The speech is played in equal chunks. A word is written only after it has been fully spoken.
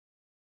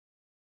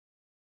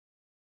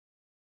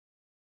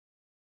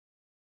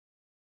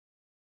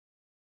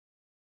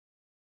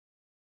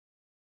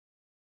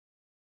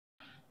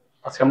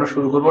আজকে আমরা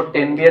শুরু করব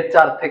 10b এর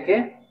 4 থেকে।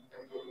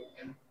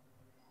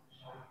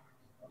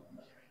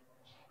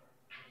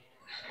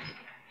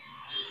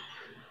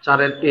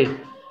 চারের এ।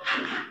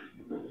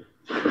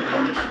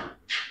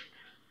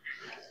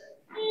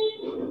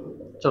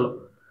 চলো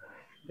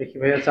দেখি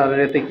ভাইয়া চারের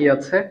এতে কি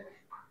আছে।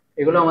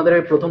 এগুলো আমাদের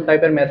ওই প্রথম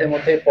টাইপের ম্যাথের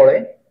মধ্যেই পড়ে,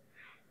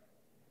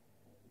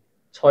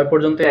 6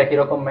 পর্যন্ত একই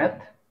রকম ম্যাথ।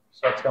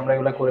 সো আজকে আমরা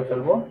এগুলো করে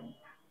ফেলবো।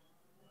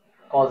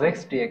 cos x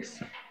dx।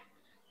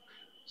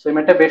 সো এই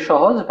ম্যাথটা বেশ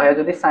সহজ ভাইয়া।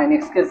 যদি sin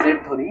x কে z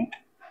ধরি,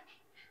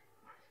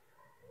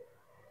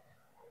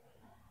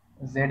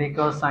 z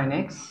equals sin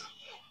x,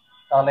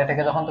 তাহলে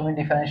এটাকে যখন তুমি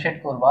ডিফারেন্সিয়েট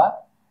করবা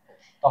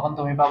তখন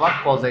তুমি পাবা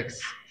cos x,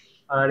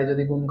 আর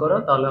যদি গুণ করো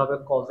তাহলে হবে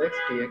cos x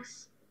dx।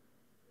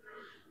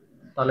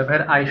 তাহলে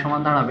ভাইয়ের i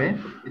সমান দাঁড়াবে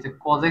এই যে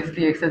cos x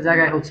dx এর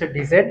জায়গায় হচ্ছে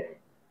dz,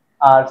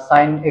 আর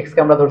sin x কে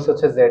আমরা ধরছি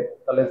হচ্ছে z,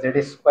 তাহলে z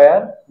স্কয়ার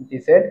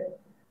dz,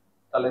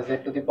 তাহলে z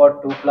to the power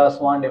 2 plus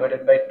 1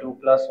 divided by 2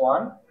 plus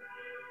 1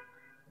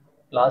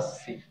 plus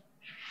c।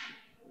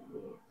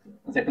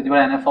 z to the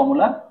power n এর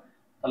ফর্মুলা,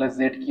 তাহলে z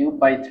cube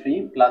by 3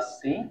 plus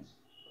c,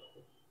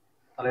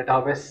 তাহলে এটা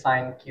হবে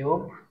sin cube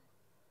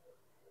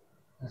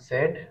z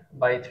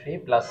by 3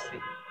 plus c।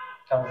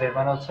 কারণ z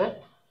মানে হচ্ছে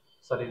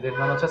z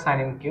মানে হচ্ছে sin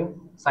n cube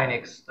sin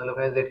x, তাহলে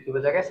ভাই z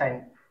কিউবের জায়গায় sin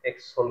x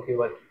হোল কিউব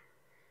আর কি।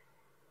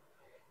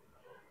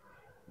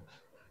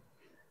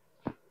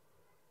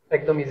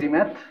 একদম ইজি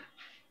ম্যাথ।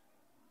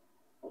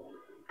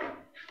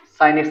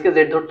 sin x কে z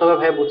ধরতে হবে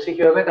ভাই, বুঝছি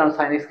কিভাবে, কারণ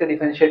sin x কে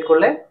ডিফারেন্সিয়েট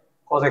করলে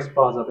cos x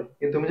পাওয়া যাবে।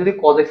 কিন্তু তুমি যদি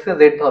cos x কে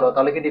z ধরো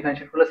তাহলে কি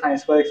ডিফারেন্সিয়েট করলে sin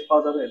স্কয়ার x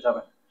পাওয়া যাবে?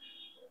 যাবে।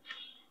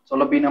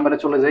 চলো বি নম্বরে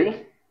চলে যাই।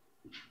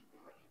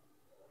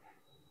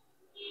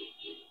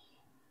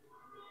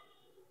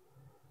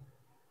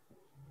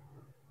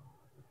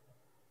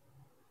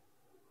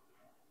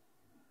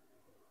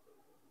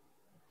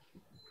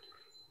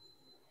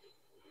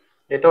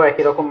 এটাও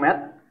একই রকম ম্যাথ।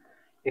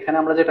 এখানে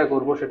আমরা যেটা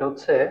করব সেটা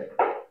হচ্ছে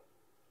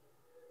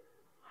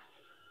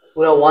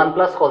পুরো 1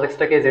 প্লাস cos x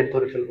টাকে z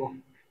ধরে ফেলবো।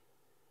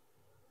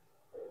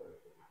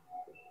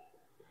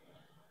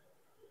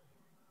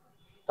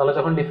 তাহলে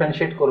যখন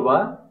ডিফারেন্সিয়েট করবা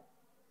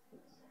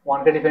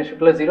 1 কে ডিফারেন্সিয়েট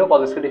করলে 0,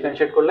 cos x কে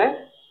ডিফারেন্সিয়েট করলে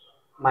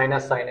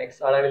মাইনাস sin x,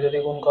 আর আগে যদি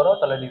গুণ করো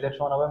তাহলে dz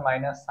সমান হবে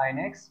মাইনাস sin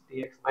x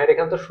dx। ভাই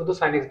এখানে তো শুধু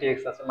sin x dx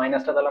আছে,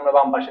 মাইনাসটা তাহলে আমরা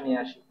বাম পাশে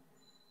নিয়ে আসি।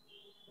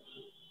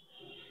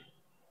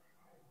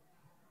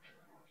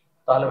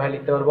 তাহলে ভাই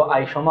লিখতে পারবো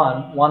i সমান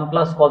 1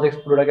 প্লাস cos x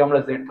পুরোটাকে আমরা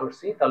z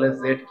ধরছি, তাহলে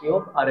z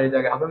কিউব, আর এই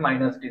জায়গায় হবে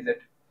মাইনাস dz।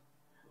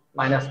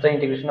 মাইনাসটা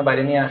ইন্টিগ্রেশনের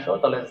বাইরে নিয়ে আসো,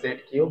 তাহলে z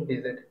cube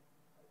dz,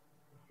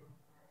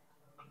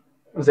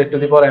 z to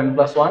the power m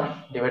plus 1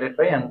 divided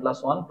by n plus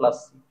 1 plus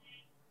c।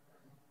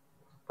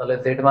 তাহলে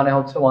z মানে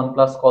হচ্ছে 1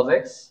 plus cos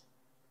x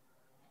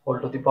whole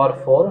to the power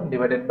 4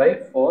 divided by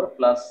 4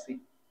 plus c।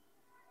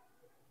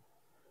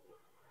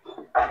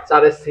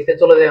 4 এর সি তে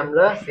চলে যাই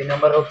আমরা। সি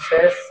নাম্বার হচ্ছে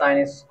sin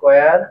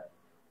square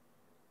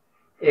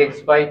x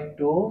by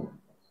 2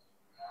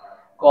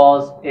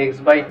 cos x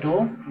by 2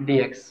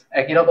 dx।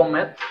 একই রকম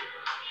ম্যাথ।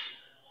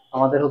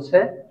 আমাদের হচ্ছে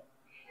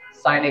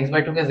sin x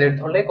by 2 K z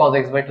ধরলে cos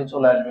x বাই 2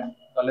 চলে আসবে।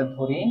 তাহলে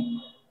ধরি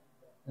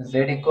z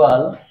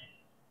equal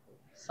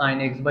sin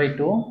x by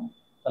 2,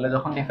 তাহলে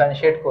যখন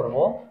ডিফারেন্সিয়েট করব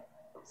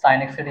sin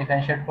x কে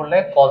ডিফারেন্সিয়েট করলে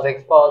cos x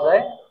পাওয়া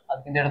যায়, আর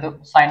কিন্তু এটা তো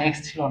sin x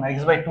ছিল না, x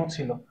বাই 2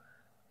 ছিল।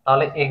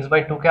 তাহলে x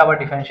বাই 2 কে আবার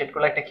ডিফারেন্সিয়েট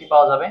করলে একটা কি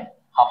পাওয়া যাবে?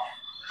 হাফ।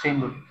 Same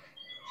rule.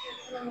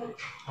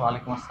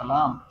 ওয়ালাইকুম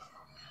আসসালাম।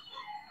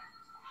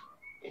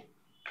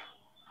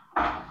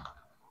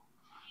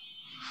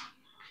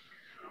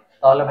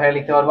 তাহলে ভাই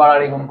লিখতে পারবো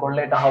আর গুণ করলে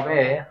এটা হবে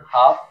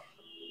half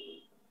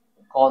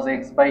cos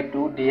x by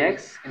 2 dx।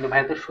 কিন্তু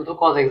ভাই তো শুধু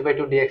cos x বাই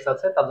 2 dx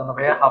আছে, তার জন্য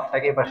ভাইয়া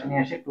হাফটাকে এই পাশে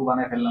নিয়ে এসে 2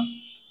 বানিয়ে ফেললাম।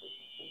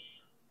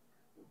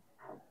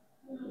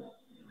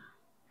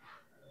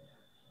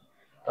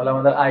 তাহলে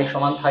আমাদের i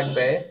সমান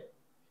থাকবে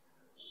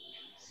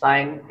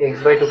sin x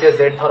by 2 K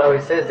z ধরা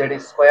হয়েছে z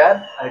স্কয়ার,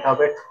 আর এটা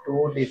হবে 2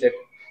 dz।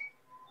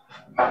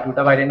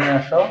 2টা বাইরে নিয়ে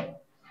আসো,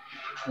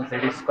 z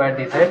square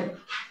dz,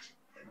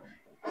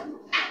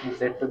 z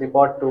to the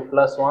power 2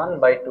 plus 1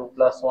 by 2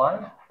 plus 1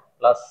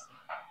 plus.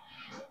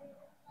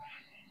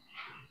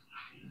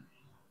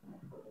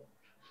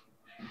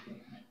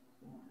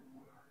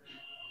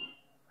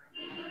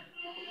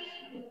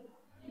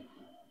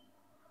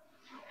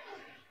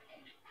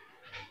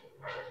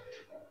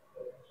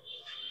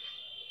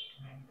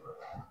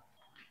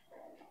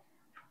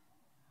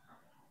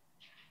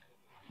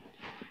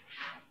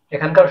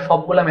 এখানকার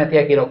সবগুলা ম্যাথই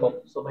একই রকম।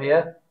 সো ভাইয়া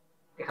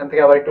এখান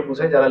থেকে আবার একটু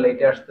বুঝাই যারা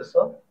লেটে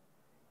আসতেছো।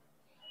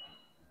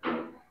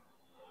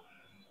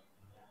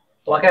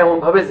 তোমাকে এমন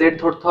ভাবে জেড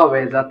ধরতে হবে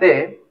যাতে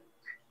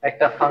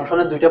একটা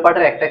ফাংশনের দুইটা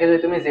পার্টের একটাকে যদি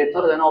তুমি জেড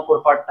ধরো যেন অপর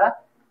পার্টটা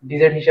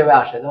ডিজেড হিসেবে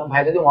আসে। যেমন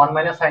ভাই যদি 1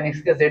 মাইনাস sin x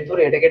কে জেড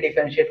ধরে এটাকে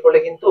ডিফারেন্সিয়েট করলে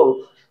কিন্তু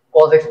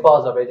cos x পাওয়া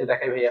যাবে। এই যে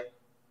দেখাই ভাইয়া,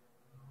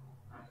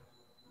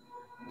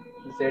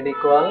 z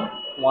equal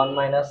 1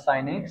 minus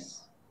sin x,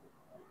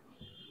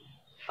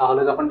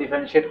 তাহলে যখন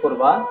ডিফারেন্সিয়েট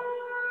করবা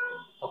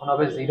তখন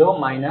হবে 0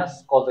 মাইনাস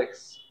cos x,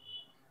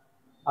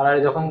 আর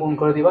যখন গুণ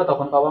করে দিবা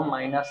তখন পাবা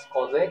মাইনাস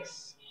cos x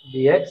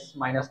dx।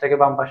 মাইনাসটাকে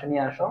বাম পাশে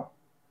নিয়ে আসো,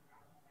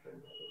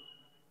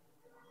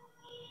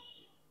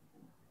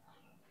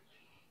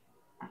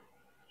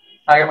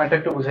 আগে ম্যাথটা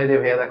একটু বুঝাই দিই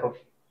ভাইয়া, দেখো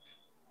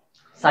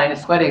sin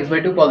square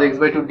x/2 cos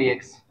x/2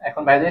 dx।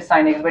 এখন ভাই যদি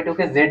sin x/2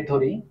 কে z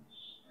ধরি,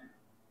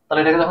 তাহলে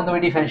এটাকে যখন তুমি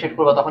ডিফারেন্সিয়েট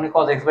করবে তখনই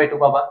cos x/2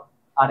 পাবা,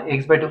 আর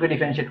x/2 কে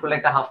ডিফারেন্সিয়েট করলে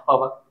একটা হাফ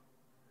পাবা।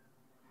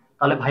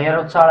 তাহলে ভাইয়ার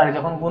হচ্ছে আর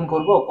যখন গুণ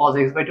করব cos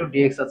x/2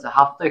 dx আছে,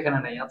 হাফ তো এখানে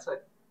নাই আছে,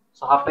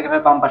 সো হাফটাকে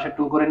আমি বাম পাশে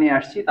 2 করে নিয়ে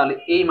আসছি, তাহলে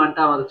এই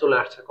মানটা আমাদের চলে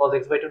আসছে cos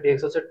x/2 dx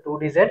হচ্ছে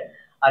 2dz,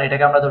 আর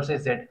এটাকে আমরা ধরছি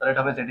z, তাহলে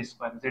এটা হবে z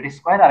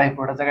স্কয়ার, আর এই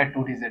পুরোটা জায়গায়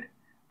 2dz,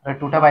 তাহলে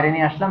 2টা বাইরে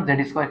নিয়ে আসলাম, z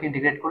স্কয়ার কে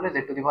ইন্টিগ্রেট করলে z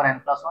to the power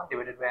n+1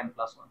 divided by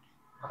n+1।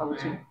 কথা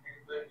বুঝছি?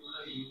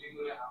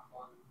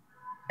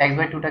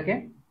 x/2 টাকে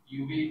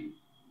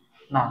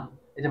না,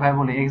 এই যে ভাই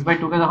বলি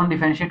x/2 কে যখন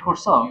ডিফারেন্সিয়েট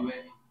করছো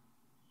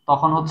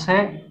তখন হচ্ছে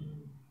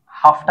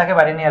হাফটাকে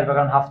বাইরে নিয়ে আসবে,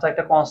 কারণ হাফ তো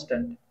একটা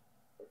কনস্ট্যান্ট,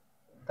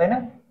 তাই না?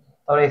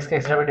 তাহলে x কে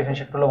x হিসেবে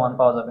ডিফারেন্সিয়েট করলে 1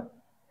 পাওয়া যাবে।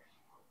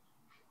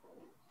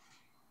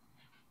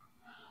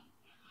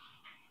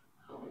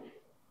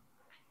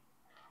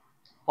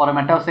 পরের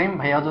ম্যাথটাও সেম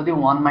ভাইয়া, যদি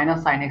 1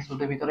 sin x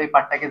রুটের ভিতরে এই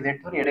পার্টটাকে z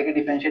ধরি, এটাকে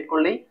ডিফারেন্সিয়েট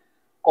করলেই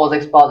cos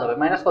x পাওয়া যাবে,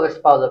 cos x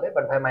পাওয়া যাবে,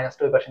 বাট ভাই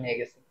মাইনাসটা ওই পাশে নিয়ে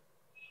গেছি,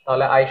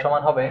 তাহলে i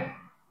সমান হবে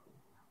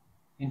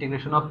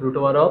integration of root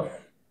over of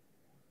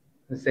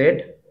z,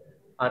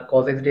 R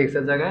cos x dx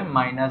এর জায়গায়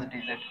মাইনাস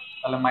dz,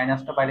 তাহলে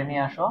মাইনাসটা বাইরে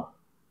নিয়ে আসো,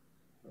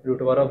 root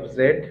over of z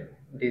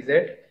dz,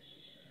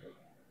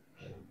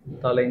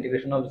 তাহলে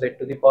integration of z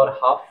to the power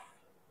half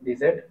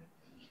dz,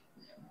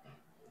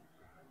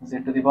 z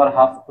to the power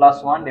half plus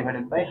 1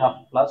 divided by half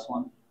plus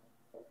 1,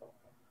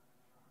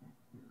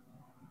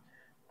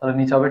 তাহলে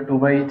নিচে হবে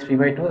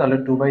 2/3/2, তাহলে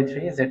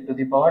 2/3 z to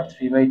the power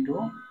 3/2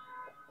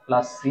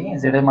 plus c,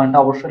 z এর মানটা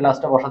অবশ্যই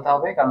লাস্টে বসাতে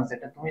হবে কারণ z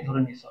টা তুমি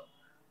ধরে নিছো,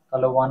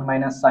 তাহলে 1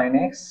 sin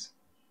x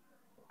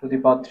to the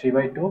power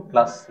 3/2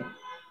 plus c।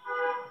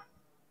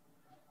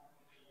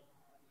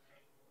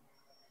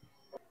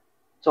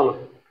 চলো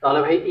তাহলে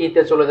ভাই e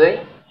তে চলে যাই,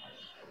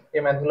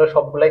 এই ম্যাথগুলো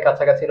সবগুলাই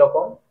কাছাকাছি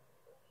রকম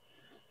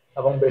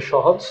এবং বেশ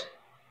সহজ।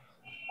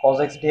 cos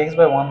x dx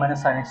by 1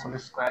 sin x whole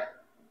square,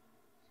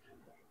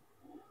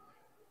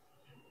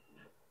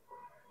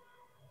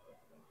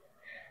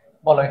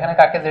 বলো এখানে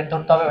কাকে z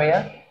ধরতে হবে ভাইয়া?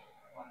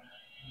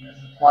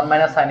 1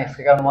 sin x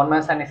কে, কারণ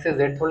 1 sin x কে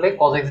z ধরলে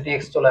cos x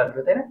dx চলে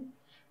আসবে, তাই না?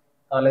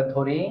 তাহলে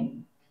ধরি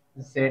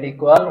z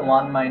ইকুয়াল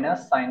 1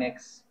 sin x,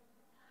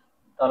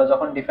 তাহলে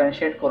যখন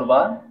ডিফারেন্সিয়েট করবা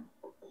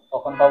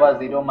তখন পাবা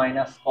 0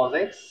 cos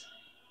x,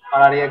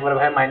 আর একবার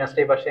ভাই মাইনাসটা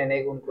এই পাশে এনে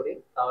গুণ করি,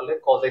 তাহলে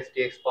cos x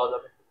dx পাওয়া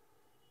যাবে।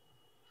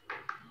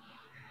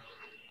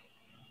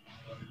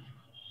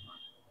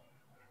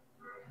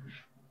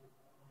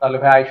 তাহলে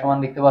ভাই i সমান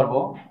লিখতে পারবো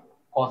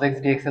cos x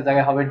dx এর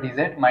জায়গায় হবে dz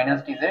মাইনাস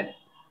dz,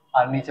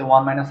 আর নিচে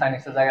 1 sin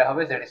x এর জায়গায়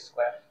হবে z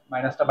স্কয়ার,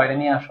 মাইনাসটা বাইরে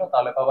নিয়ে আসো,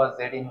 তাহলে পাবা z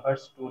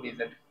ইনভার্স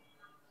 2dz,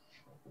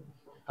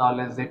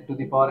 তাহলে z to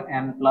the power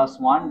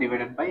n+1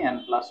 divided by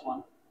n+1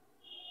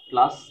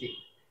 plus c,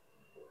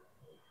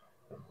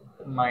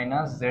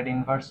 minus z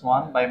inverse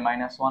 1 by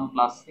 -1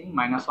 plus c,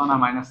 -1 R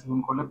minus গুণ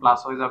করলে প্লাস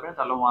হয়ে যাবে,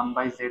 তাহলে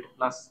 1/z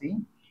প্লাস c,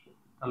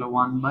 তাহলে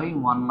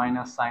 1/1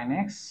 sin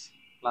x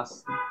plus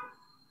c।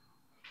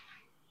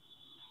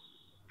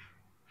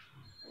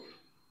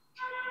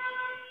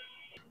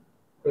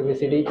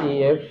 ABCD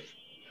EF,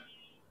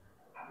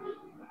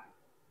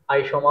 i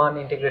সমান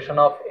integration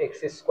of x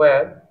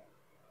square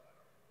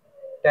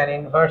tan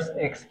inverse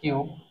x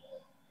cube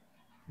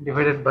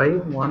divided by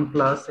 1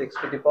 plus x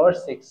to the power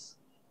 6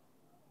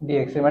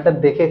 dx। এটা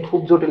দেখে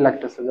খুব জটিল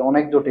লাগতেছে যে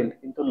অনেক জটিল,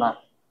 কিন্তু না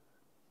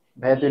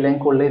ভাইয়া, দুই লাইন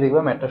করলেই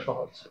দেখবে ম্যাথটা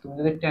সহজ। তুমি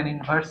যদি tan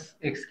ইনভার্স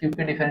x কিউব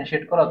কে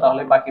ডিফারেন্সিয়েট করো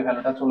তাহলে বাকি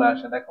ভ্যালুটা চলে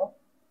আসে, দেখো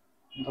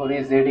ধরি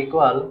z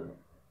equal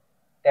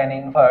tan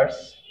inverse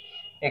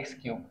x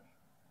cube,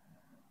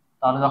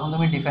 তাহলে যখন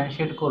তুমি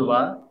ডিফারেন্সিয়েট করবা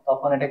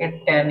তখন এটাকে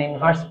tan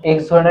ইনভার্স x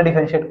ধরে না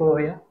ডিফারেন্সিয়েট করবে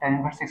ভাইয়া, tan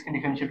ইনভার্স x কে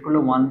ডিফারেন্সিয়েট করলে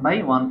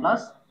 1/1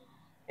 প্লাস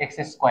x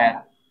স্কয়ার,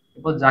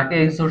 এরপর যাকে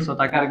x ধরছো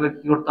তাকে আরেকবার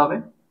কি করতে হবে?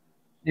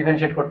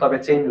 ডিফারেন্সিয়েট করতে হবে,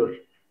 চেঞ্জ রুল।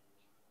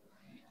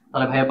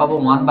 তাহলে ভাইয়া পাবো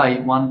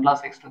 1/1 plus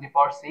x to the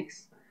power 6,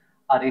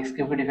 R x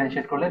cube K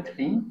differentiate করলে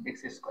 3x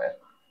স্কয়ার।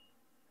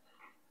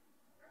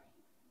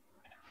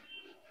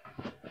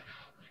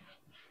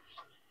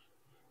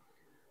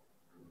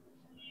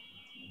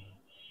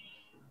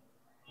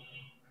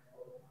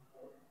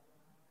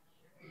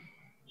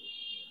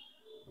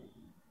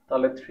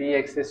 তাহলে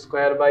 3x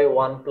square by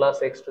 1 plus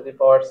x to the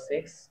power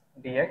 6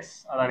 dx,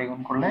 আর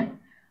গুণ করলে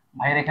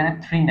ভাইয়ের এখানে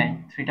 3 নাই,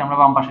 3টা আমরা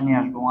বাম পাশে নিয়ে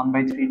আসবো,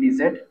 1/3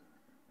 dz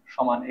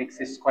সমান x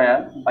square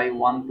by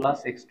 1 plus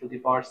x to the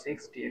power 6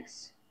 dx।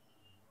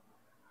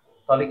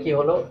 তাহলে কি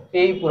হলো,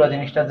 এই পুরো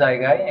জিনিসটার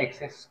জায়গায় x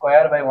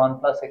square by 1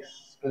 plus x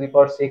to the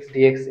power 6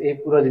 dx, এই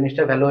পুরো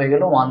জিনিসটার ভ্যালু হয়ে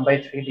গেল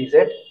 1/3 dz।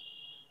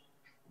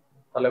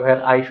 তাহলে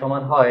ভাইয়ের i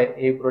সমান হয়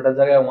এই পুরোটার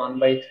জায়গায়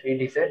 1/3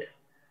 dz,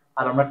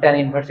 আর আমরা tan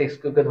ইনভার্স x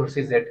কিউব কে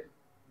ধরছি z,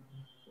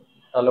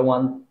 তাহলে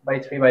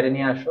 1/3 বাইরে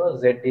নিয়ে আসো,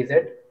 z dz,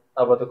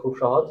 তারপর তো খুব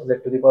সহজ, z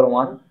টু দি পাওয়ার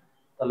 1,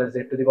 তাহলে z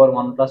to the power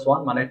 1 plus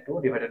 1 মানে 2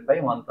 divided by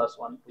 1 plus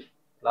 1 2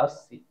 plus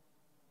c,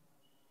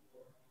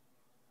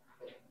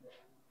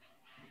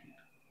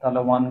 তাহলে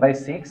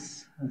 1/6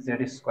 z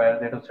স্কয়ার,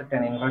 যেটা হচ্ছে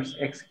tan ইনভার্স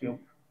x কিউব।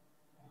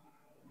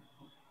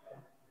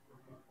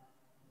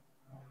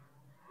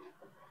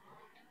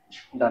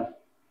 ডান।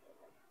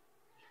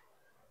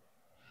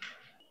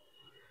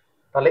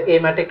 তাহলে এই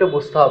ম্যাটে একটু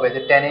বুঝতে হবে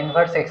যে tan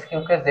ইনভার্স x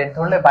কিউব কে z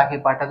ধরলে বাকি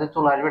পার্টটা যে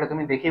চলে আসবে এটা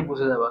তুমি দেখেই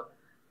বুঝে যাবে,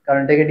 কারণ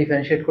এটাকে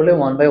ডিফারেন্সিয়েট করলে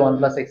 1/1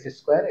 প্লাস x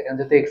স্কয়ার, এখানে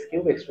যেহেতু x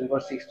cube x to the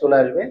পাওয়ার 6 চলে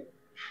আসবে,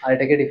 আর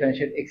এটাকে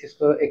differentiate x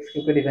square x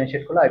cube কে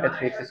ডিফারেন্সিয়েট করলে এটা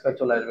 3x স্কয়ার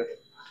চলে আসবে।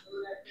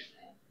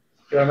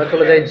 এবার আমরা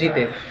চলে যাই জি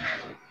তে।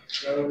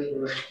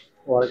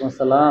 ওয়ালাইকুম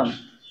আসসালাম,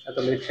 এত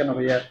লেট কেন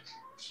ভাইয়া?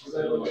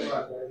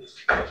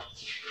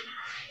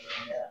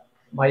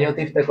 ভাইয়া তো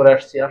ইফতার করে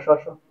আসছি, আসো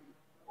আসো।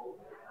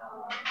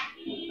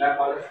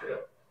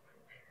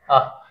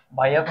 আহ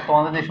ভাইয়া তো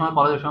তোমাদের যে সময়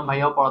কলেজের সময়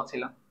ভাইয়াও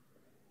পড়াচ্ছিলাম।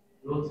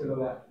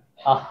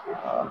 আহ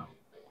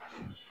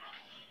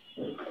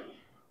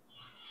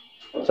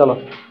চলো,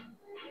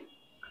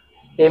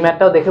 এই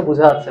ম্যাথটাও দেখে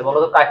বোঝা যাচ্ছে, বলো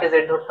তো কাকে z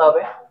ধরতে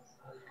হবে?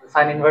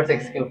 sin ইনভার্স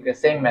x কিউব কে,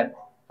 সেম ম্যাথ।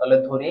 তাহলে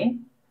ধরি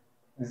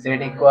z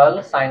equal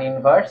sin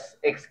inverse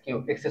x cube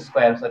x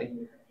square, sorry.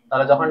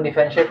 তাহলে যখন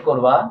ডিফারেন্সিয়েট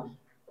করবা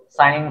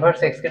sin ইনভার্স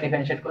x কে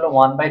ডিফারেন্সিয়েট করলে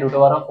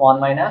 1/√1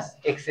 মাইনাস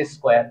x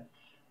স্কয়ার,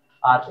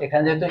 আর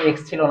এখানে যেহেতু x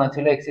ছিল না,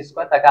 ছিল x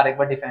স্কয়ার, তাকে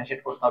আরেকবার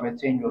ডিফারেন্সিয়েট করতে হবে,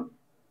 chain rule.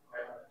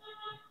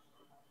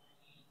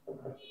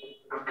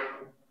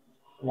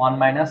 1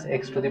 minus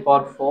x to the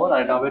পাওয়ার 4, আর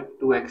এটা হবে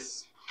 2x।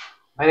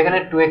 ভাই এখানে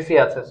 2x ই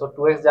আছে, সো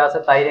 2x যা আছে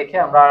তাই রেখে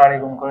আমরা আর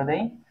গুণ করে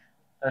দেই,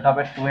 এটা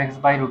হবে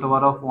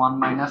 2x/√1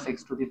 minus x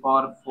to the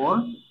power 4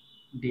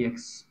 dx।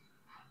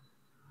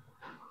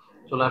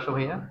 চলে আসো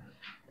ভাইয়া।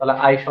 তাহলে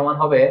i সমান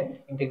হবে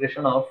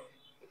ইন্টিগ্রেশন অফ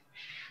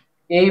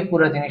এই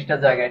পুরো জিনিসটার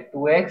জায়গায়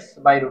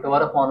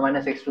 2x/√1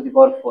 minus x to the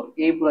পাওয়ার 4,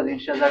 এই পুরো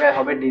জিনিসটার জায়গায়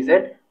হবে dz,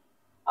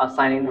 আর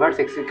sin ইনভার্স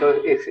x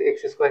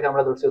স্কয়ার কে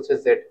আমরা ধরছি হচ্ছে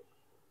z,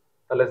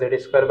 তাহলে z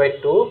square by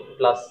 2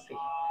 plus c।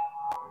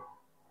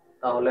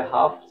 তাহলে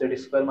হাফ z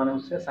স্কয়ার মানে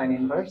হচ্ছে sin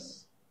inverse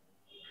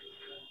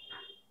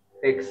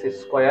x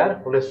square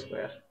whole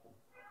square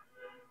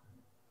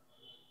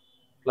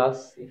plus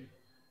c।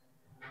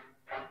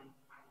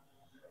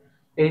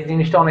 এই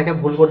জিনিসটা অনেকে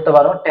ভুল করতে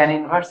পারো, tan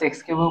ইনভার্স x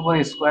কিউবের উপর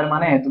স্কয়ার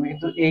মানে তুমি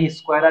কিন্তু এই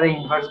স্কয়ার আর এই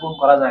ইনভার্স গুণ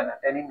করা যায় না।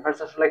 tan ইনভার্স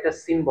আসলে একটা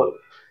সিম্বল,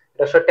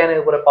 এটা আসলে tan এর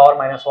উপরে পাওয়ার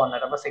 -1 না,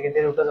 আমরা সেকেন্ড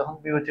ইয়ার রুটে যখন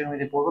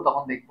বিবেচনায় পড়বো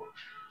তখন দেখবো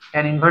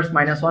tan ইনভার্স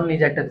 -1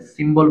 নিজে একটা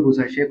সিম্বল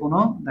বোঝায়, সে কোনো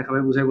দেখাবে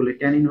বোঝায় বলে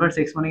tan ইনভার্স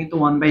x মানে কিন্তু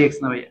 1/x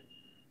না ভাইয়া,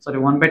 সরি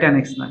 1/tan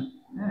x না,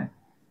 হ্যাঁ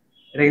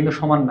এটা কিন্তু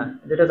সমান না,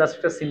 যেটা জাস্ট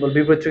একটা সিম্বল,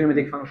 বিপরীত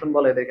ত্রিকোণমিতিক ফাংশন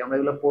বলে এদেরকে, আমরা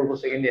এগুলো পড়বো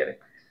সেকেন্ড ইয়ারে।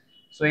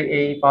 সো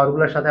এই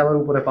পাওয়ারগুলোর সাথে আবার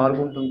উপরে পাওয়ার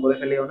গুণ টুন করে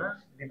ফেলিও না,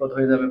 বিপদ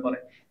হয়ে যাবে পরে।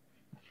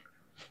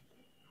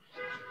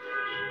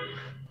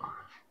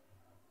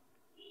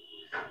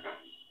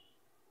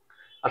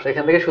 আচ্ছা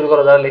এখান থেকে শুরু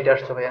করো, যারা লেটে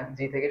আসছো ভাইয়া,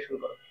 জি থেকে শুরু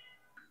করো।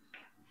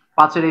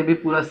 5 এর এবি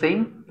পুরা সেম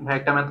ভাই,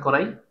 একটা ম্যাথ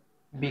করাই,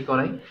 বি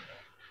করাই।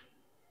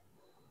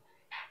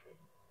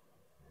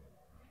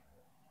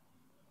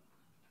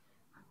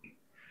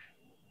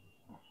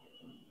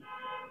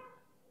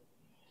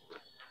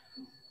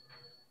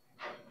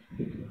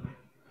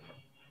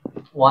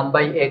 One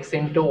by x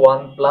into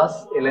 1 plus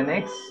ln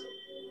x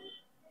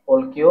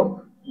whole cube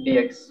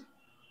dx.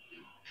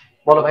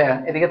 বলো ভাইয়া,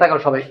 এদিকে তাকাও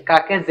সবাই,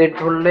 কাকে জেড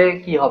ধরলে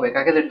কি হবে,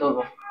 কাকে জেড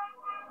ধরবো?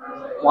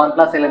 1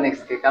 প্লাস ln x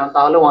কে, কারণ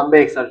তাহলে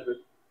 1/x আসবে,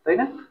 তাই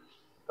না?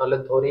 তাহলে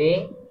ধরি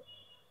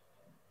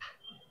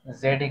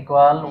z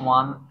equal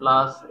 1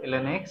 plus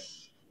ln x,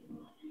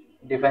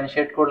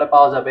 differentiate করলে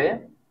পাওয়া যাবে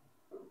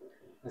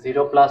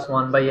 0 প্লাস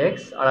 1/x,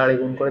 আর আরে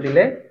গুণ করে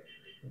দিলে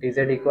dz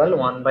ইকুয়াল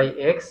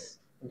 1/x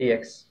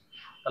dx।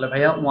 তাহলে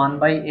ভাইয়া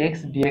 1/x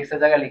dx এর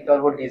জায়গায় লিখতে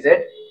পারবো dz,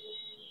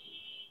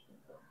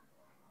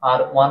 আর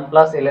 1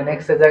 প্লাস ln x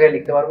এর জায়গায়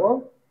লিখতে পারবো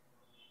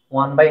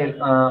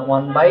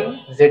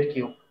 1/z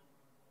কিউব,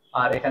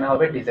 আর এখানে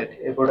হবে dz,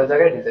 এই পুরোটার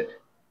জায়গায় dz।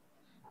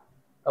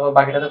 তারপর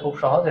বাকিটা তো খুব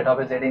সহজ, এটা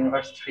হবে z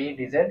ইনভার্স 3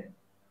 dz,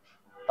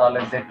 তাহলে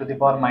z to the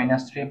power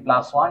 -3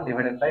 plus 1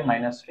 divided by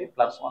 -3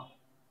 plus 1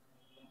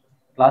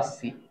 plus c,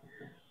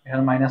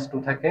 এখানে -2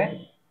 থাকে,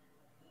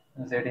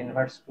 z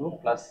ইনভার্স 2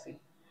 প্লাস c,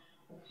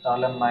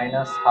 তাহলে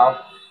মাইনাস হাফ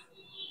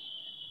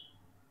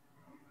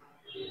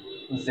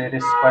z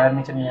স্কয়ার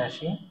নিচে নিয়ে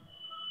আসি,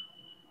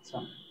 আচ্ছা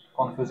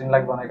কনফিউজিং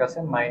লাগবে অনেক কাছে,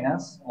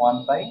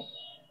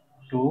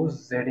 -1/2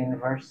 z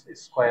inverse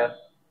square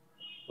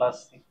plus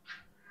c।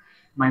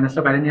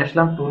 মাইনাসটা বাইরে নিয়ে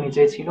আসলাম, 2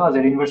 নিচেই ছিল, আর z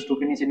ইনভার্স 2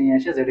 কে নিচে নিয়ে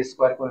এসে z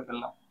স্কয়ার করে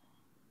ফেললাম,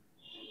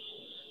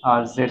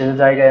 আর z এর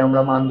জায়গায়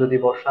আমরা মান যদি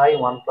বসাই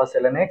 1 প্লাস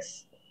ln x,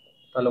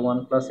 তাহলে 1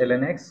 প্লাস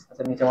ln x,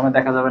 আচ্ছা নিচে মনে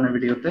দেখা যাবে না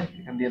ভিডিওতে,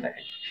 এখান দিয়ে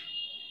দেখাই,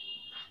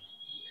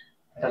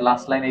 এটা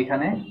লাস্ট লাইন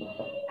এইখানে,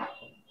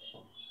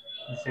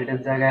 z এর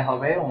জায়গায়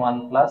হবে 1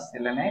 plus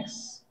ln x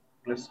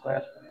whole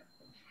square.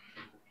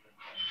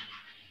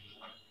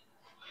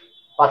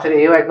 পাঁচের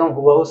এও একদম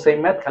হুবহু সেম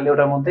ম্যাথ, খালি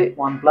ওটার মধ্যে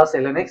 1 প্লাস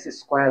ln x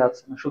স্কয়ার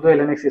আছে, শুধু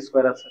ln x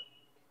স্কয়ার আছে,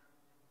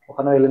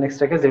 ওখানে ln x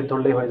টাকে z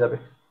ধরলেই হয়ে যাবে।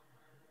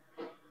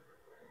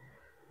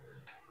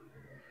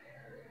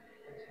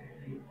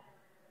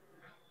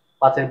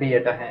 পাঁচের বি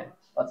এটা, হ্যাঁ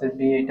পাঁচের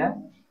বি এটা,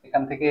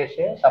 এখান থেকে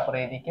এসে তারপরে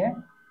এইদিকে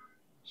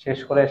শেষ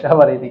করে এসে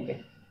আবার এইদিকে।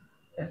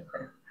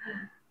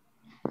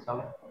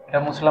 চলো এটা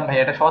মুছলাম ভাই,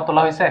 এটা সবার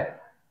তোলা হয়েছে?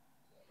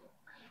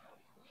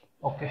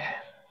 ওকে।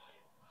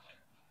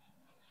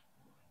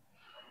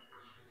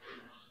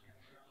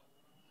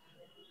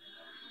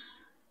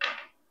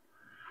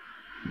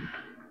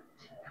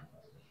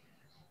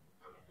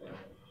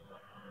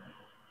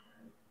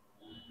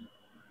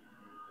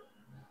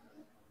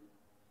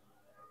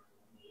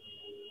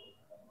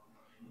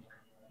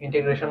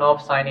 Integration of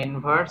sign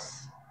inverse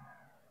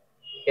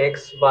x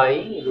by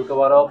root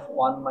over of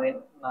 1 mine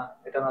না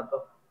এটা না তো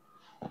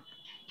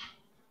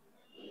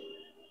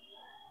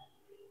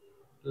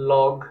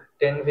log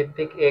 10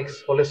 ভিত্তিক x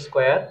whole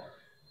square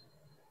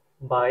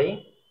by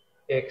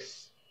x।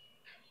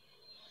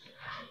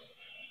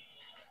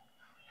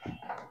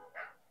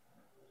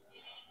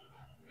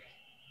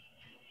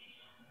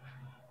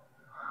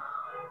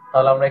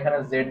 তাহলে আমরা এখানে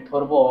z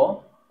ধরবো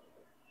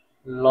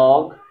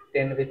log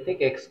 10 ভিত্তিক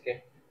x কে।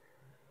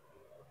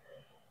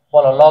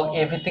 বলো log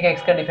a ভিত্তিক x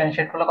কে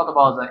ডিফারেন্সিয়েট করলে কত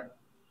পাওয়া যায়?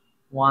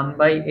 1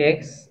 বাই x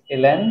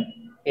ln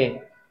a।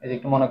 এই যে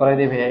একটু মনে করাই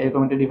দিই ভাইয়া,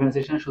 এরকম একটা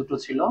ডিফারেন্সিয়েশনের সূত্র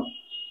ছিল।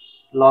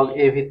 log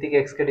a ভিত্তিক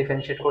x কে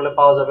ডিফারেন্সিয়েট করলে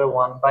পাওয়া যাবে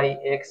 1 বাই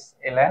x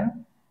ln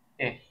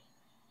a।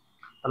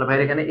 তাহলে ভাই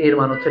এখানে a এর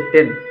মান হচ্ছে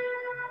 10,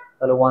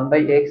 তাহলে 1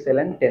 বাই x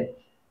ln 10।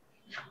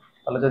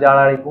 তাহলে যদি আর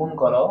গুণ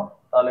করো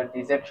তাহলে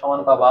dz সমান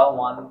পাবা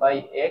 1 বাই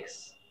x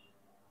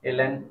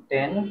ln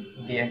 10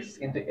 dx।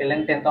 কিন্তু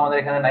ln 10 তো আমাদের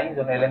এখানে নাই,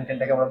 জন্য ln 10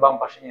 টাকে আমরা বাম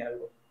পাশে নিয়ে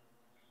আসবো।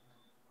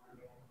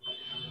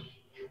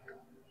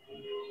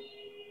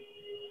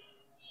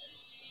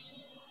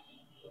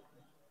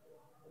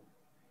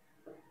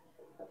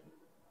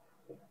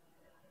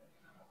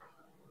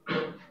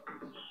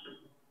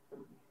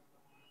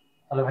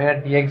 তাহলে ভাইয়া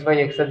dx বাই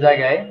x এর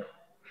জায়গায়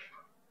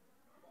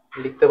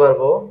লিখতে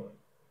পারবো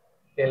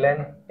ln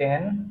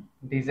 10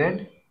 dz,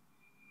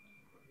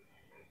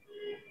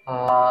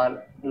 আর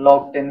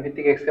log 10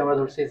 ভিত্তিক x কে আমরা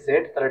ধরছি z,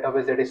 তাহলে এটা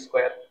হবে z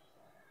স্কয়ার।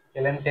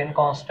 ln 10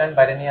 কনস্ট্যান্ট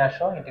বাইরে নিয়ে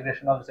আসো,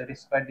 integration of z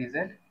square dz,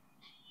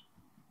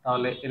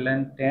 তাহলে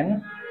ln 10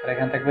 আর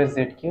এখানে থাকবে z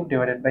cube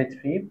divided by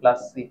 3 plus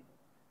c।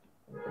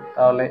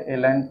 তাহলে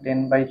ln 10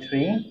 বাই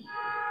 3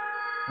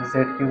 z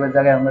কিউবের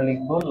জায়গায় আমরা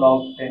লিখবো log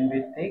 10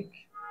 ভিত্তিক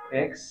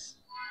x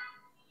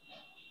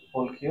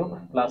whole cube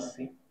plus c।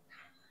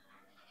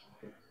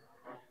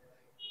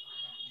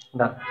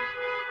 ডান।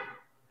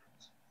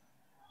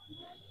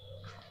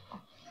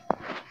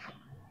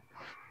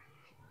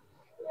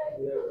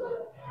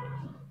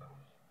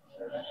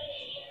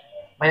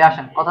 ভাই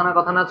আসেন,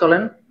 কথা না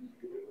চলেন।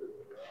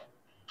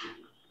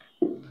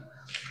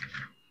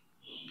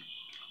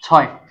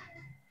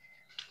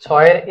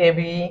 6 এর এ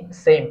বি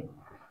সেম।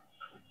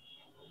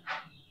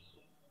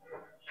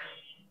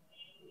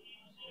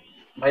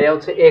 ভাইয়া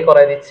হচ্ছে এ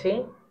করাই দিচ্ছি,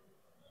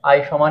 i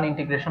সমান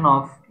integration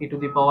of e to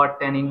the power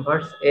tan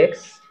inverse x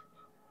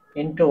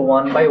into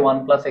 1 by 1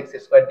 plus x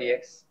square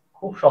dx।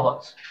 খুব সহজ।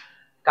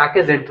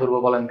 কাকে z ধরবো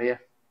বলেন ভাইয়া?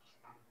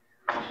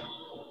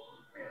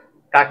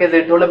 কাকে z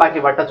ধরলে বাকি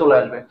বারটা চলে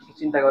আসবে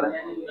চিন্তা করেন।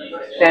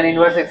 tan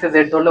ইনভার্স x এ z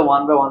ধরলে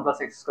 1 by 1 plus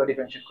x square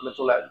differentiate করলে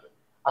চলে আসবে।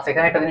 আচ্ছা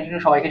এখানে একটা জিনিস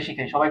একটু সবাইকে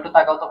শিখাই, সবাই একটু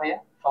তাকাও তো ভাইয়া,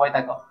 সবাই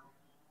তাকাও।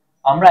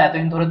 আমরা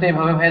এতদিন ধরে তো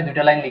এইভাবে ভাইয়া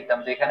দুইটা লাইন লিখতাম,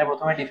 যে এখানে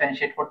প্রথমে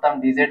ডিফারেন্সিয়েট করতাম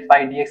dz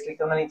বাই dx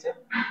লিখতাম না নিচে।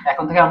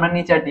 এখন থেকে আমরা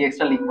নিচে আর dx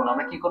টা লিখবো না,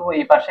 আমরা কি করব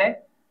এই পাশে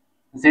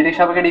z এর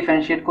সাপেক্ষে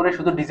ডিফারেন্সিয়েট করে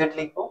শুধু dz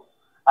লিখবো,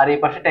 আর এই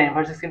পাশে tan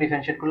ইনভার্স x কে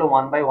ডিফারেন্সিয়েট করলে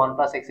 1 বাই 1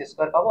 প্লাস x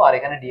স্কয়ার পাবো, আর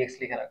এখানে dx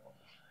লিখে রাখবো।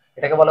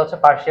 এটাকে বলা হচ্ছে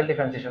পার্শিয়াল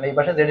ডিফারেন্সিয়েশন। এই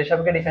পাশে z এর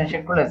সাপেক্ষে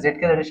ডিফারেন্সিয়েট করলে z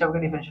কে z এর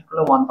সাপেক্ষে ডিফারেন্সিয়েট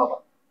করলে 1 পাবো,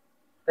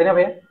 তাই না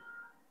ভাইয়া?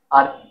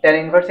 আর tan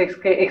ইনভার্স x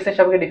কে x এর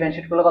সাপেক্ষে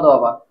ডিফারেন্সিয়েট করলে কত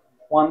পাবা?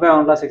 1 বাই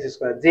 1 প্লাস x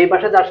স্কয়ার। যেই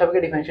পাশে যার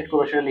সাপেক্ষে ডিফারেন্সিয়েট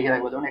করবে সেটা লিখে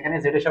রাখবো। যেমন এখানে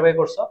z এর সাপেক্ষে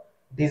করছো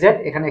dz,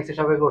 এখানে x এর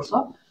সাপেক্ষে করছো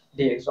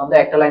dx। আমরা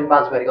একটা লাইন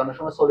পাঁচবার, অনেক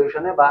সময়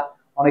সলিউশনে বা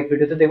অনেক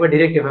ভিডিওতে দেখবে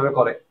ডাইরেক্ট এভাবে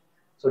করে।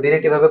 সো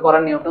ডাইরেক্ট এভাবে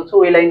করার নিয়মটা হচ্ছে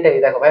ওই লাইনটাই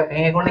দেখো ভাই,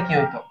 ভেঙে করলে কি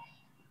হইতো?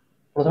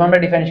 প্রথমে আমরা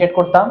ডিফারেন্সিয়েট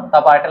করতাম,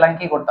 তারপর একটা লাইন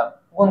কি করতাম?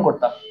 গুণ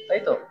করতাম,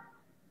 তাই তো?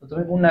 তো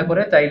তুমি গুণ না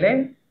করে চাইলে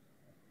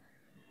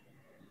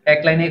এক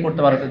লাইনেই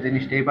করতে পারো তো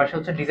জিনিসটা। এই পাশে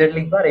হচ্ছে dz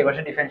লিখবা আর এই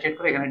পাশে ডিফারেন্সিয়েট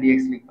করে এখানে dx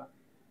লিখবা।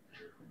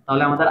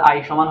 তাহলে আমাদের i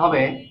সমান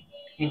হবে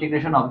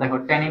ইন্টিগ্রেশন অফ, দেখো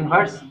tan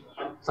inverse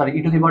sorry e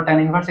to the power tan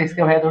inverse x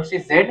কে ভাইয়া ধরছি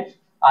z,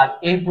 আর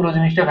এই পুরো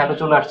জিনিসটা ভ্যালু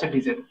চলে আসছে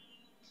dz।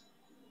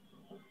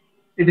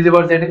 e to the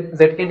power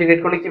z K integrate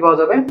করলে কি পাওয়া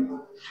যাবে?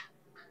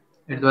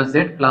 e to the power z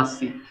plus c।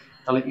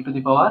 তাহলে e to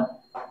the power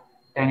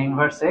tan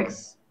inverse x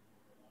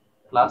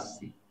plus c।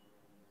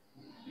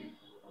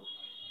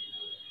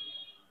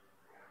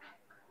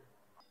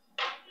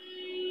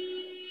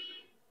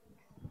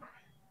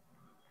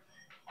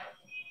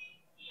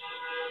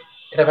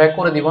 এটা ভাই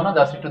করে দিব না,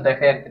 জাস্ট একটু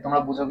দেখাই আর কি, তোমরা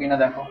বুঝো কিনা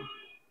দেখো।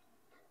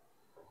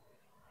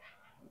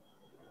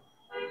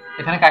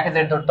 এখানে কাকে z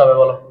ধরতে হবে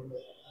বলো?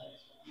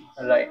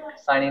 রাইট,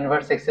 sin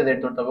ইনভার্স x এ z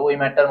ধরতে হবে, ওই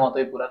ম্যাটটার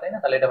মতোই পুরো, তাই না?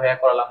 তাহলে এটা ভাইয়া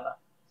করালাম না,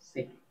 c।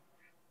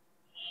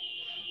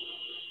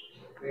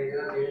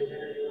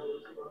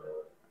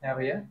 হ্যাঁ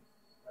ভাইয়া,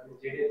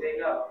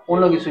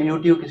 অন্য কিছু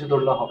ইউটিউব কিছু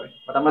ধরলে হবে,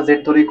 বাট আমরা z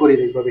ধরেই করি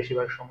দেখবো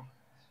বেশিরভাগ সময়।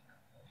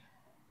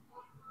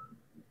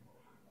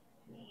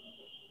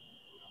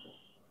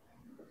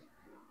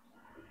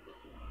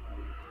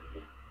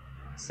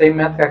 সেম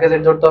ম্যাথ, কাকে z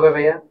ধরতে হবে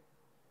ভাইয়া?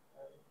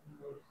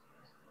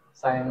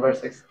 sin ইনভার্স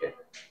x কে।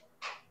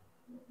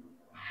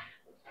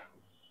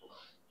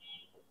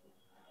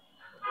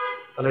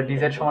 তাহলে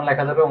dz সমান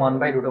লেখা যাবে 1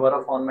 by root over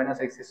of 1 minus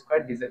x square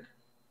dz,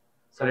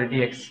 sorry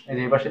dx। এই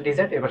যে এই পাশে dz,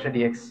 এই পাশে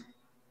dx।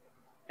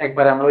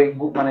 একবারে আমরা ওই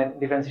মানে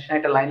ডিফারেন্সিয়েশন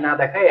একটা লাইন না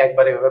দেখাই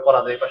একবারে এভাবে করা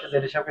যায়। এই পাশে z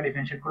এর সাপেক্ষে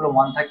ডিফারেন্সিয়েট করলে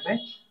 1 থাকবে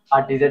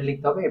আর dz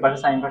লিখতে হবে। এই পাশে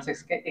sin ইনভার্স x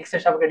কে x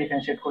এর সাপেক্ষে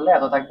ডিফারেন্সিয়েট করলে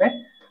এত থাকবে,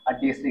 আর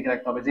ডিএক্স লিখে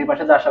রাখতে হবে, যে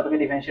পাশে যার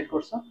সাপেক্ষে ডিফারেন্সিয়েট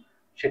করছো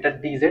সেটা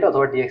ডিজেড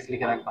অথবা ডিএক্স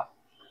লিখে রাখবা।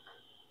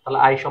 তাহলে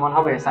আই সমান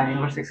হবে সাইন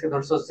ইনভার্স এক্স কে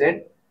ধরছো জেড,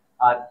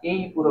 আর এই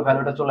পুরো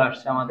ভ্যালুটা চলে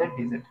আসছে আমাদের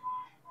ডিজেড,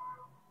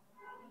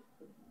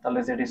 তাহলে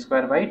জেড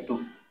স্কোয়ার বাই 2,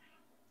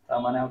 তার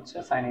মানে হচ্ছে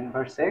sign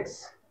inverse x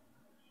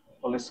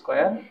whole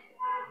square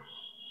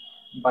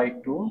by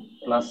 2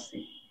 plus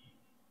C.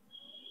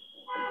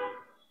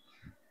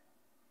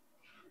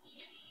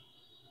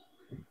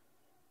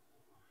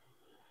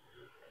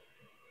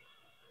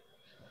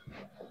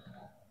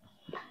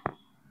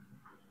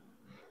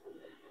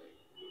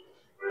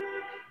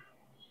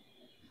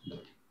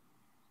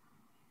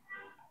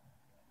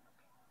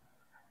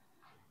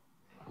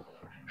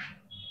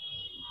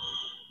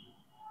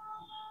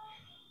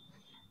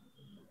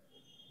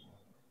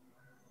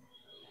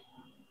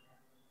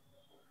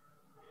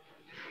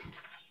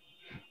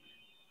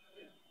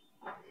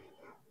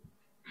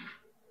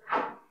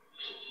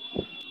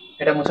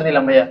 এটা মুছে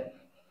দিলাম ভাইয়া।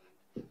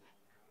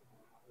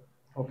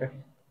 ওকে,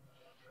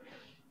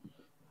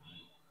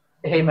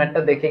 এই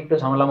ম্যাথটা দেখে একটু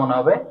ঝামেলা মনে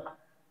হবে,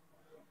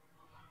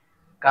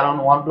 কারণ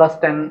 1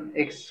 + tan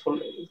x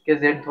কে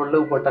z ধরলে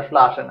উপরটা আসলে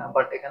আসে না,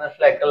 বাট এখানে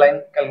আসলে একটা লাইন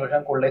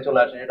ক্যালকুলেশন করলেই চলে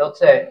আসে। এটা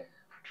হচ্ছে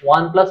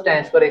 1 +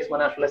 tan² x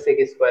মানে আসলে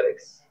sec²x,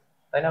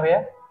 তাই না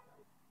ভাইয়া?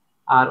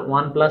 আর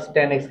 1 +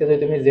 tan x কে যদি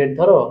তুমি z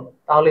ধরো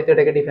তাহলে তো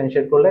এটাকে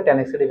ডিফারেন্সিয়েট করলে tan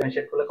x কে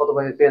ডিফারেন্সিয়েট করলে কত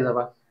পেয়ে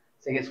যাবা,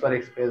 sec²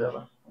 x পেয়ে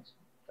যাবা।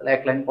 তাহলে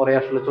এক লাইন পরে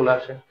আসলে চলে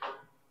আসে।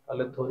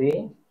 তাহলে ধরি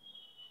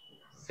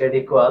z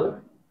ইকুয়াল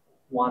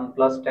 1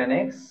 + tan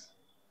x,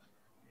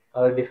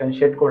 তাহলে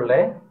ডিফারেন্সিয়েট করলে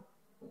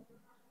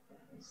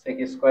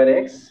sec²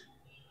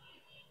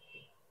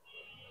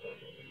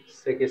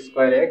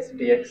 x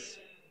dx।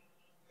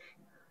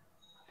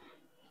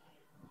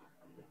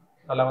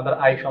 তাহলে আমাদের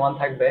i সমান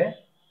থাকবে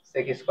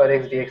sec²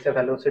 x dx এর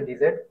ভ্যালু হচ্ছে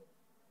dz,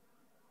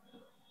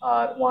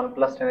 আর 1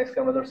 + tan x কে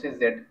আমরা ধরছি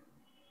z।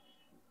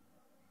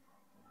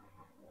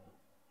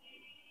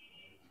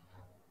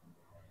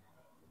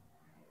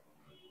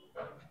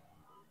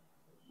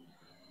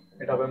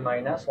 এটা হবে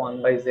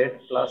 -1/z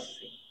প্লাস c।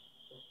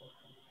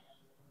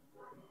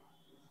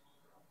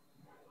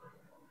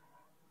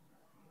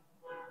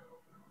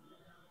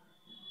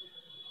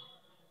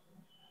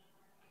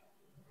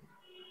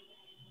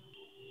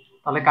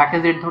 তাহলে কাকে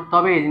z ধরতে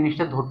হবে এই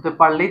জিনিসটা ধরতে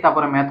পারলেই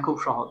তারপরে ম্যাথ খুব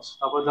সহজ,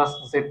 তারপর জাস্ট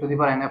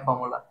z⁴n এর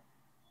ফর্মুলা।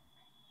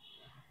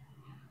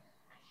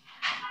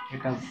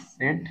 এটা z,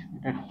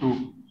 এটা 2।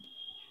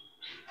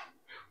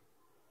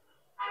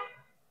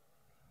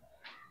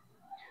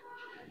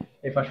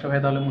 এই পাশটা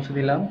ভাই তাহলে মুছে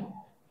দিলাম,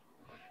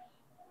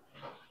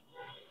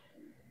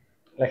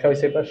 লেখা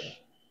হয়েছে এই পাশ।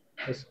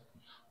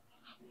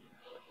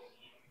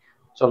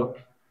 চলো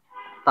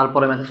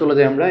তারপরে ম্যাথে চলে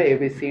যাই আমরা। A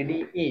B C D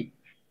E,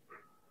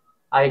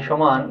 i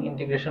সমান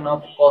integration of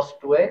cos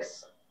 2x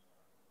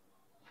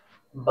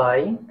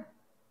by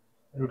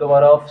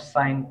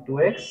 √sin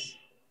 2x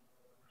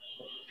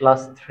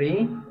plus 3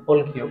 whole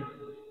cube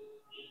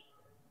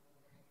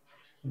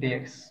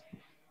dx।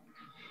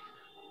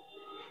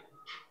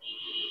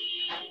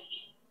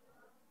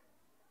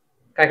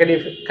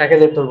 কাকে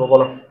z ধরবো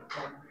বলো?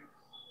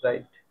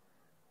 রাইট,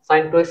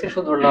 sin 2x এর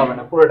শুধু ধরলে হবে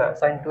না, পুরোটা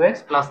sin 2x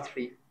plus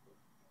 3,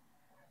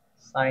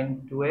 sin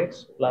 2x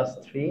plus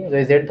 3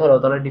 যদি z ধরো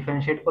তাহলে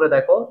ডিফারেন্সিয়েট করে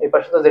দেখো, এই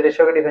পাশে তো z এর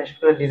সঙ্গে ডিফারেন্সিয়েট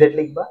করে dz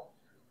লিখবা,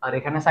 আর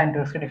এখানে sin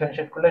 2x কে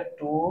ডিফারেন্সিয়েট করলে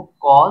 2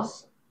 cos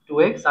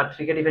 2x, আর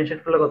 3 কে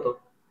ডিফারেন্সিয়েট করলে কত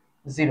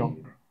 0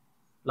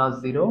 প্লাস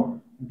 0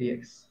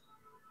 dx।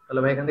 তাহলে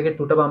ভাই এখান থেকে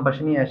 2 টা বাম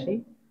পাশে নিয়ে আসি,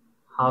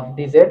 হাফ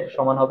dz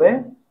সমান হবে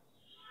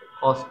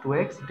cos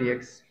 2x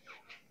dx।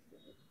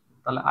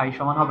 তাহলে i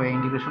সমান হবে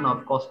integration of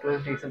cos 2x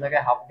dx এর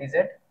জায়গায় হাফ dz,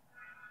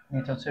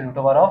 নিচে হচ্ছে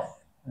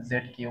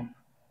 √z³।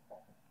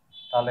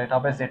 তাহলে এটা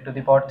হবে z⁴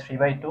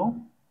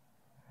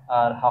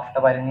 আর হাফটা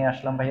বাইরে নিয়ে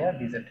আসলাম ভাইয়া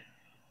dz।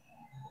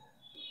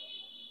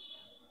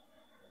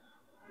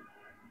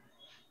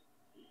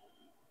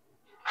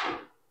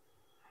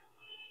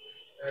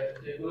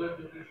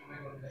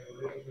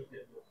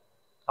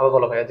 আবার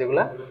বলো ভাইয়া,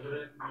 যেগুলা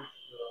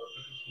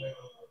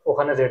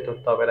ওখানে জেড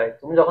ধরতে হবে, রাইট।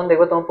 তুমি যখন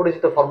দেখবে তোমার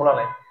পরিচিত ফর্মুলা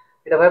নাই,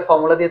 এটা ভাই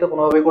ফর্মুলা দিয়ে তো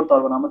কোনোভাবেই করতে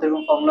পারবে না, আমাদের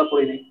এরকম ফর্মুলা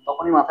পড়ি নেই,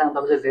 তখনই মাথায় আনতে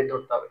হবে যে জেড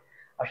ধরতে হবে।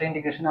 আসলে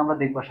ইন্টিগ্রেশনে আমরা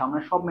দেখবো সামনে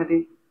সব মেথই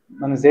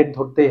মানে জেড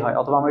ধরতেই হয়,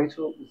 অথবা আমরা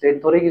কিছু জেড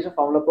ধরেই কিছু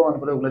ফর্মুলা প্রমাণ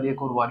করে ওগুলো দিয়ে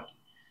করবো আর কি।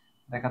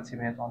 দেখাচ্ছি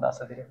ভাইয়া তোমাদের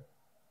আস্তে ধীরে।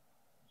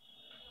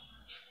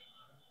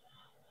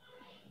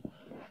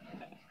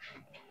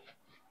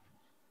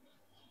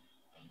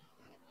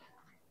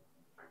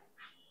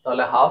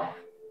 তাহলে half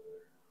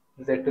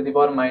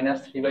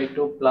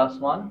z⁻³ plus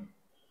 1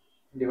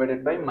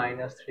 divided by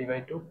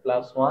 -3/2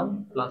 plus 1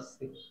 plus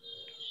 6।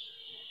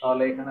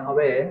 তাহলে এখানে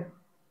হবে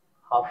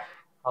হাফ,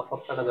 হাফ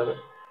হাফ কাটা যাবে,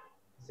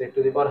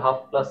 z⁻½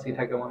 প্লাস c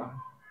থাকে মনে হয়।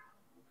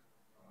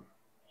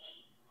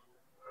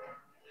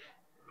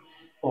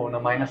 ও না,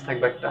 মাইনাস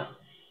থাকবে একটা,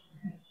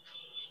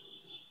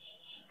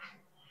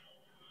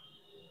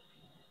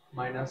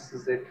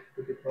 -z⁻²,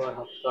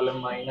 তাহলে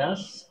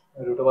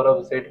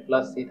 -√z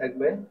প্লাস c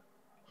থাকবে।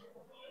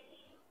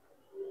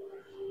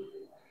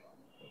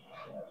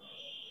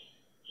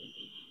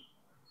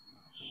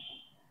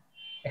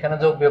 এখানে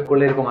যোগ বিয়োগ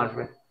করলে এরকম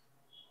আসবে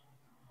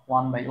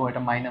 1 বাই, ও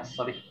এটা মাইনাস,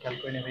 সরি খেয়াল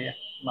করিনি ভাইয়া,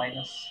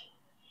 মাইনাস।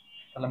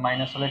 তাহলে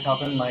মাইনাস হলে এটা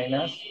হবে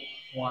মাইনাস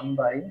 1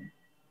 বাই,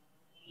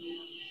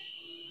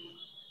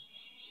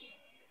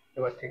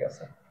 এবার ঠিক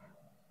আছে।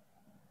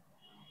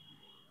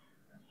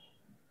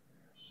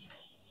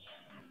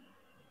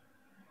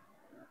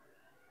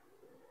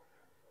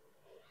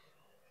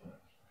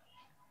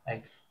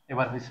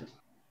 এবার হয়েছে।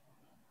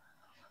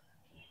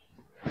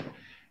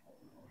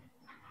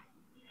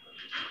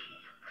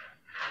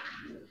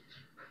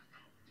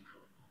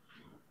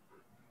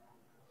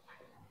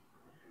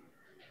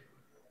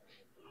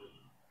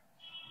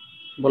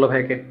 বলো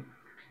ভাইকে।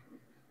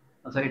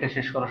 আচ্ছা এটা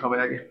শেষ করো সবাই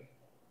আগে।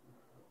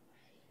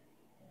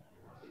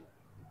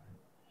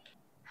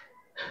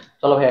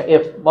 চলো ভাইয়া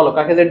এফ বলো,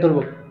 কাকে জেড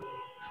ধরবো?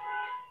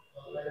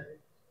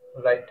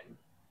 রাইট।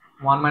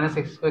 1 মাইনাস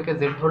এক্স স্কোয়ারকে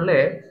জেড ধরলে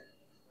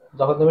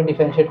যখন তুমি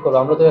ডিফারেন্সিয়েট করো,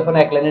 আমরা তো এখন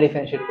এক লাইনে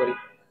ডিফারেন্সিয়েট করি,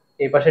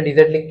 এই পাশে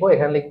ডিজেড লিখবো,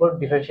 এখানে লিখবো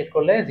ডিফারেন্সিয়েট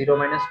করলে 0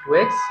 মাইনাস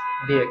 2x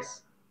ডিএক্স।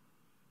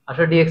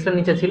 আসলে ডিএক্স এর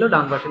নিচে ছিল,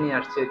 ডান পাশে নিয়ে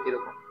আসছে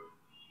এরকম।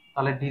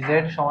 তাহলে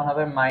ডিজেড সমান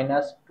হবে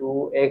মাইনাস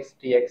 2x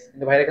ডিএক্স,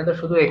 কিন্তু ভাইরা কিন্তু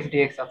শুধু x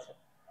ডিএক্স আছে,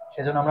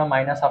 সেজন্য আমরা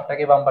মাইনাস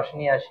হাফটাকে বাম পাশে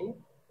নিয়ে আসি,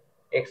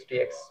 x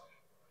ডিএক্স।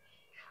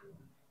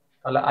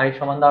 তাহলে i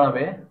সমান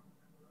দাঁড়াবে,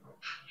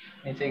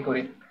 নিচেই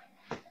করি,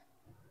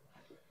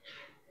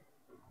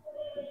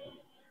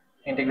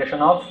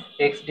 ইন্টিগ্রেশন অফ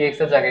x dx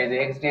এর জায়গায়, যে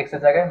x dx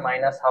এর জায়গায়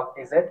মাইনাস হাফ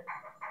dz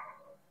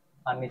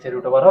আর নিচে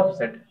root over of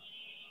z।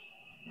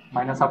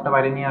 Minus হাফটা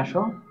বাইরে নিয়ে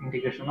আসো,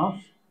 integration of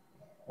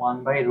 1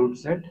 by root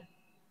z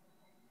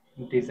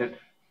dz।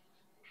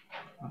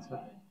 আচ্ছা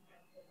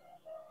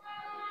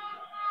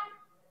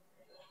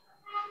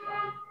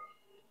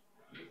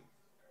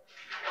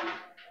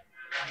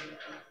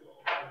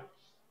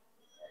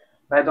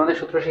ভাই তোমাদের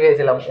সূত্র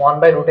শিখিয়েছিলাম, 1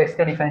 by root x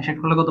K differentiate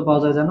করলে কত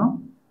পাওয়া যায় জানো?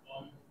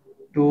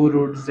 2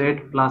 রুট z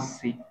প্লাস c,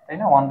 তাই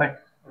না? 1 by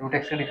root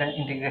x K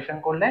integration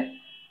করলে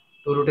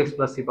 2 রুট x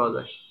প্লাস c পাওয়া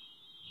যায়।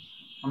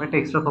 আমরা একটা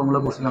এক্সট্রা ফর্মুলা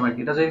বলছিলাম আর কি,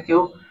 এটা যদি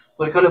কেউ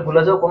পরীক্ষা হলে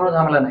ভুলে যাও কোনো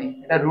ঝামেলা নাই।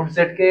 এটা রুট z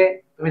কে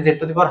তুমি z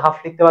to the power half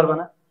লিখতে পারবে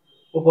না,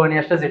 উপরে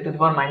নিয়ে আসলে z to the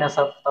power minus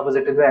half, তারপর z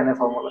to the power n এর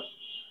ফর্মুলা,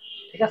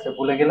 ঠিক আছে?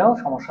 ভুলে গেলেও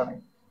সমস্যা নেই।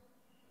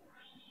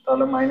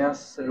 তাহলে minus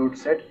root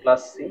z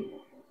plus c।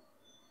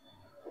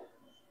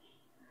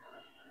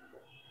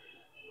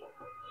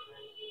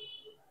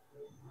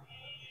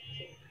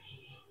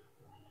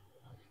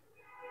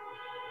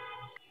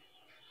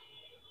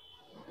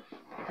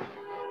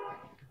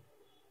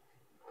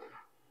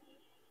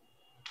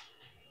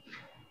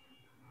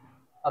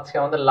 আজকে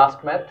আমাদের লাস্ট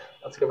ম্যাথ,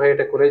 আজকে ভাই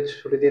এটা করে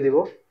ছুটি দিয়ে দিব।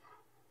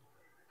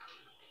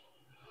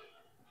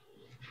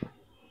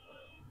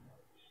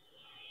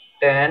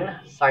 tan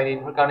sin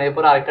ইনভার্স, কারণ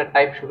এরপর আরেকটা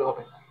টাইপ শুরু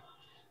হবে,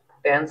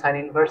 tan sin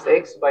inverse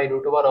x by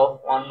root over of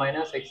 1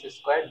 minus x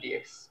square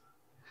dx।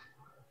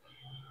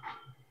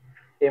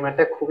 এই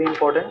ম্যাথটা খুবই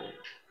ইম্পর্টেন্ট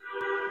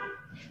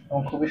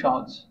এবং খুবই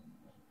সহজ।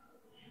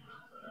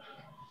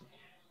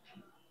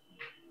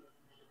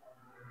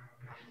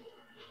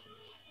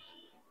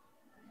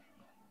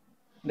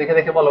 দেখে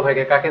দেখে বলো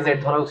ভাইকে, কাকে z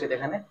ধরা উচিত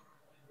এখানে?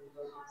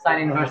 sin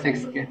ইনভার্স x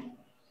কে,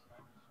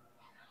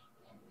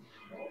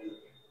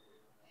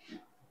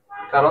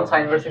 কারণ sin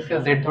ইনভার্স x কে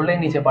z ধরলেই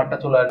নিচে পার্টটা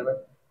চলে আসবে।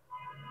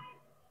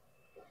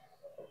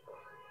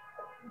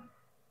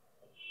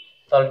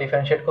 তাহলে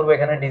ডিফারেন্সিয়েট করব,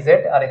 এখানে dz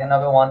আর এখানে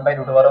হবে 1 by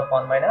root over of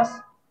 1 minus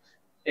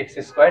x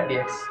square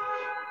dx।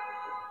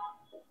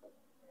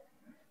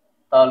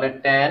 তাহলে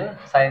tan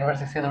sin ইনভার্স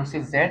x কে ধরছি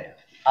z,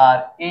 আর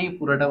এই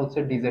পুরোটা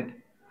হচ্ছে dz।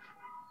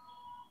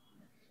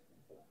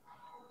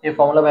 এই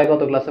ফর্মুলা ভাই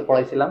গত ক্লাসে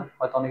পড়াইছিলাম,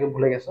 হয়তো অনেকে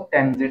ভুলে গেছো।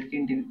 tan z কে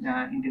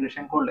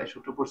ইন্টিগ্রেশন করলে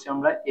সূত্র পড়ছি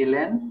আমরা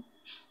ln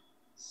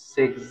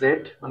sec z,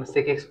 মানে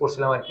sec x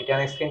পড়ছিলাম আর কি। tan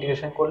x কে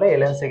ইন্টিগ্রেশন করলে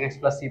ln sec x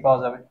plus c পাওয়া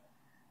যাবে।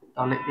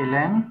 তাহলে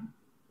ln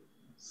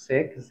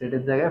sec z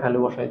এর জায়গায় ভ্যালু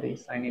বসাই দেই,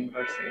 sin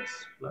ইনভার্স x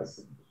প্লাস।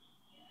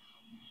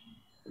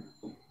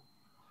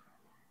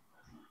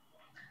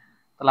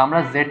 তাহলে আমরা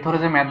z ধরে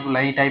যে ম্যাথগুলো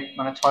এই টাইপ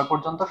মানে 6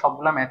 পর্যন্ত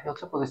সবগুলা ম্যাথই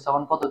হচ্ছে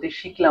প্রতিস্থাপন পদ্ধতি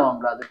শিখলাম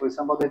আমরা, যে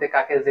প্রতিস্থাপন পদ্ধতিতে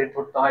কাকে z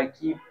ধরতে হয়,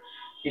 কি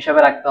হিসাবে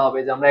রাখতে হবে,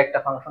 যে আমরা একটা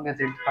ফাংশনকে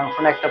z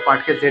ফাংশনে একটা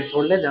পার্টকে z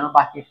ধরলে যেন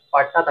বাকি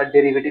পার্টটা তার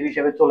ডেরিভেটিভ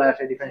হিসেবে চলে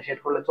আসে, ডিফারেন্সিয়েট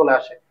করলে চলে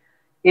আসে,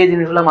 এই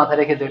জিনিসগুলো মাথায়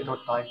রেখে z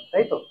ধরতে হয়,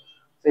 তাই তো?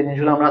 এই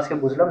জিনিসগুলো আমরা আজকে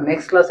বুঝলাম।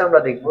 নেক্সট ক্লাসে আমরা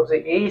দেখবো যে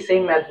এই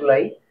সেম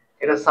ম্যাথগুলাই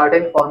এটা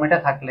সার্টেন ফরম্যাটে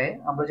থাকলে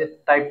আমরা যে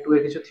টাইপ 2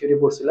 এর কিছু থিওরি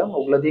পড়ছিলাম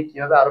ওগুলা দিয়ে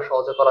কিভাবে আরো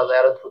সহজে করা যায়,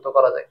 আরো দ্রুত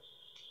করা যায়।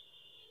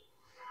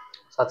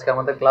 আজকে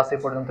আমাদের ক্লাস এই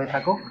পর্যন্তই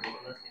থাকুক,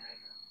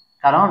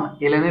 কারণ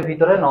ln এর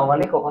ভিতরে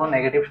নরমালি কখনো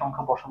নেগেটিভ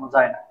সংখ্যা বসানো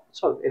যায় না,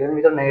 বুঝছো? ln এর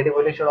ভিতরে নেগেটিভ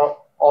হলে সেটা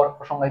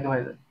অসংজ্ঞায়িত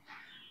হয়ে যায়,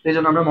 এই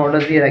জন্য আমরা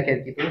মডুলাস দিয়ে রাখি আর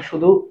কি। তুমি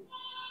শুধু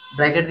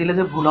ব্র্যাকেট দিলে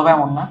যে ভুল হবে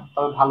এমন না,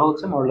 তবে ভালো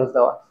হচ্ছে মডুলাস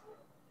দেওয়া,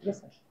 ঠিক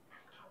আছে?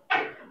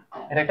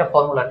 এটা একটা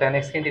ফর্মুলা, tan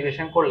x কে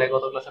ইন্টিগ্রেশন করলে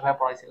গত ক্লাসে ভাই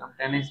পড়াইছিলাম,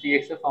 tan x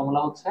dx এর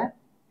ফর্মুলা হচ্ছে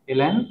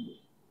ln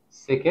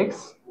sec x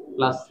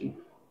plus c।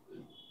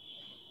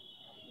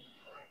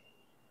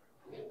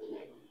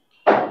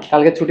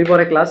 কালকে ছুটি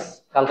পরে ক্লাস,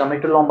 কালকে আমরা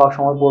একটু লম্বা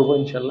সময় পড়বো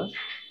ইনশাআল্লাহ।